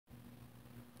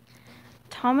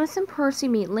Thomas and Percy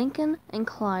meet Lincoln and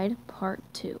Clyde, Part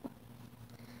 2.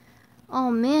 Oh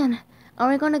man,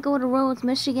 are we gonna go to Rhodes,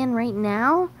 Michigan right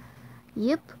now?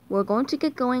 Yep, we're going to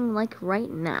get going like right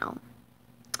now.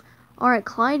 Alright,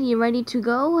 Clyde, you ready to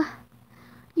go?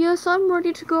 Yes, I'm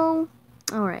ready to go.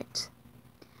 Alright.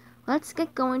 Let's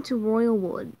get going to Royal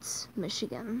Woods,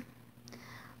 Michigan.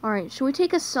 Alright, should we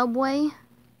take a subway?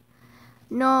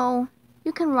 No,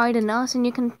 you can ride in us and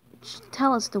you can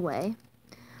tell us the way.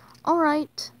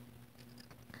 Alright.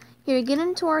 Here, get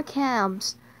into our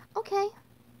cabs. Okay.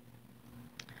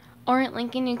 Alright,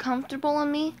 Lincoln, you comfortable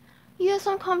on me? Yes,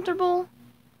 I'm comfortable.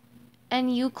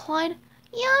 And you, Clyde?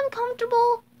 Yeah, I'm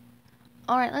comfortable.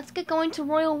 Alright, let's get going to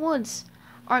Royal Woods.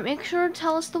 Alright, make sure to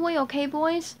tell us the way, okay,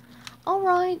 boys?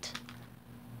 Alright.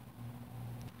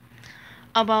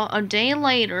 About a day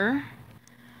later.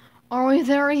 Are we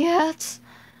there yet?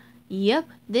 Yep,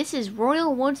 this is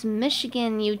Royal Woods,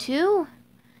 Michigan, you two.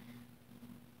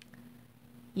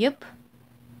 Yep.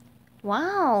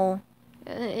 Wow.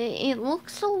 It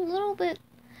looks a little bit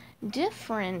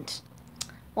different.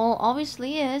 Well,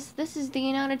 obviously is. This is the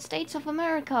United States of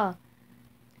America.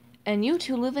 And you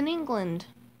two live in England.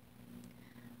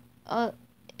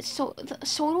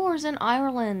 Sodor's in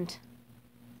Ireland.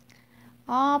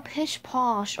 Ah, pish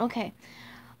posh. Okay.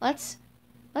 Let's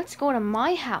go to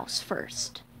my house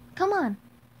first. Come on.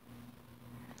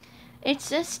 It's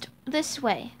just this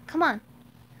way. Come on.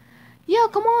 Yeah,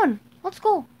 come on. Let's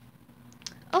go.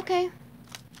 Okay.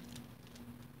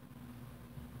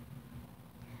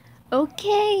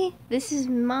 Okay, this is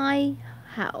my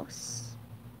house.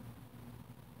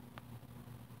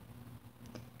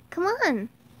 Come on.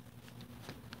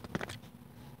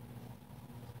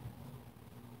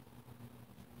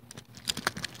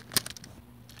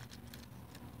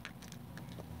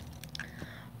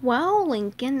 Wow,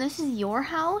 Lincoln, this is your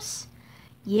house?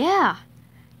 Yeah.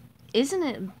 Isn't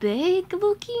it big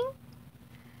looking?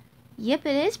 Yep,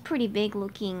 it is pretty big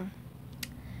looking.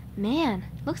 Man,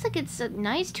 looks like it's a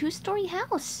nice 2-story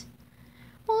house.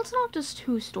 Well, it's not just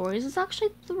 2 stories, it's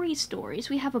actually 3 stories.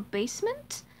 We have a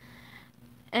basement,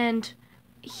 and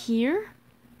here,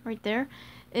 right there,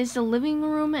 is the living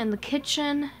room and the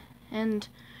kitchen and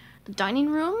the dining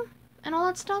room and all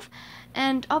that stuff.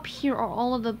 And up here are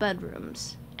all of the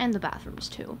bedrooms and the bathrooms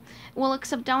too. Well,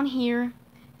 except down here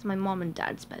is my mom and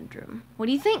dad's bedroom. What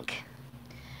do you think?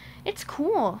 It's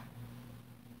cool.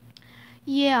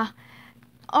 Yeah.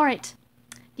 Alright.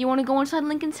 Do you want to go inside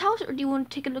Lincoln's house, or do you want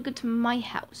to take a look at my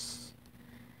house?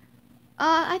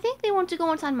 I think they want to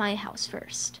go inside my house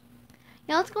first.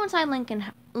 Yeah, let's go inside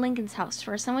Lincoln's house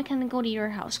first, then we can go to your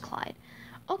house, Clyde.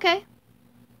 Okay.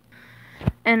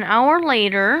 An hour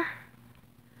later.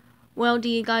 Well, do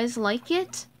you guys like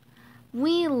it?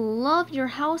 We love your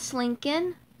house,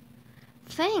 Lincoln.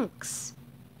 Thanks.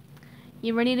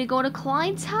 You ready to go to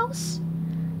Clyde's house?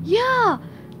 Yeah!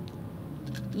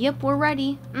 Yep, we're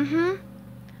ready.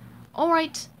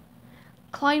 Alright.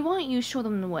 Clyde, why don't you show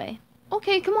them the way?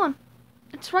 Okay, come on.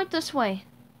 It's right this way.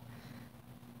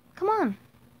 Come on.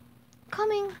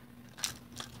 Coming.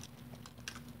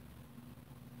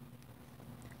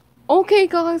 Okay,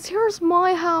 guys, here's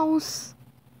my house.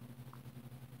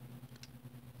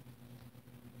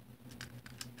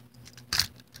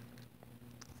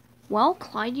 Well,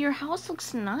 Clyde, your house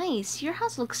looks nice. Your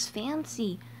house looks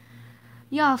fancy.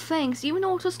 Yeah, thanks. Even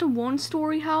though it's just a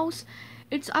 1-story house,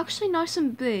 it's actually nice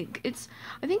and big.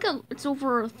 I think it's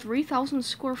over 3,000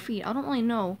 square feet. I don't really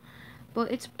know, but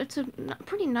it's a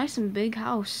pretty nice and big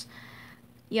house.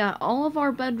 Yeah, all of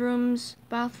our bedrooms,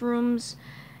 bathrooms,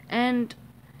 and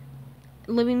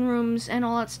living rooms and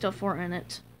all that stuff are in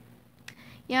it.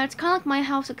 Yeah, it's kind of like my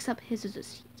house, except his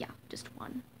is just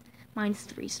 1. Mine's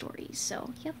 3 stories,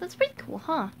 so yeah, that's pretty cool,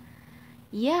 huh?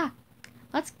 Yeah.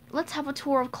 Let's have a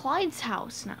tour of Clyde's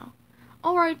house now.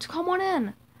 Alright, come on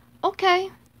in. Okay.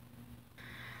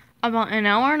 About an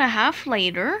hour and a half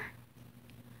later.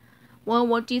 Well,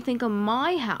 what do you think of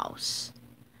my house?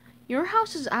 Your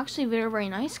house is actually very, very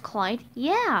nice, Clyde.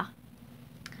 Yeah.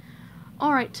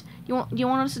 Alright, you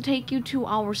want us to take you to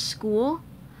our school?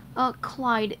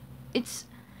 Clyde, it's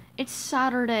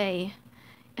Saturday.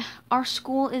 Our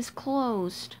school is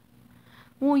closed.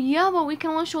 Well, yeah, but we can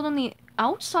only show them the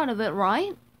outside of it,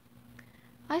 right?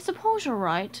 I suppose you're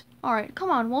right. Alright, come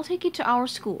on, we'll take you to our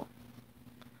school.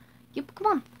 Yep, come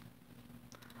on.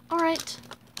 Alright.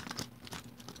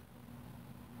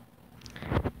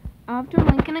 After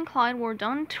Lincoln and Clyde were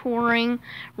done touring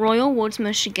Royal Woods,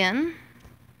 Michigan,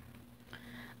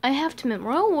 I have to admit,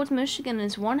 Royal Woods, Michigan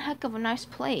is one heck of a nice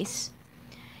place.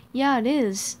 Yeah, it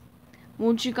is.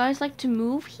 Would you guys like to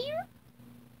move here?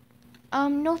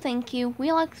 No thank you.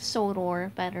 We like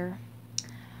Sodor better.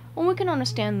 Well, we can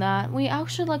understand that. We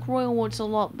actually like Royal Woods a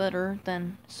lot better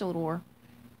than Sodor.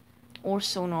 Or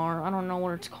Sonar. I don't know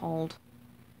what it's called.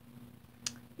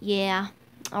 Yeah.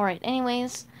 Alright,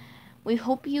 anyways. We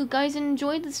hope you guys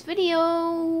enjoyed this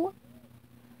video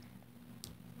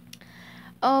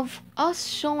of us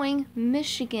showing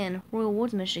Michigan. Royal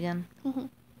Woods, Michigan.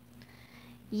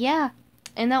 Yeah.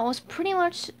 And that was pretty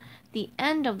much the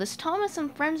end of this Thomas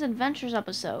and Friends Adventures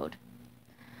episode.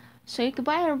 So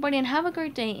goodbye everybody and have a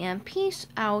great day and peace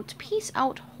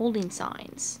out holding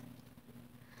signs.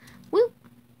 Woo!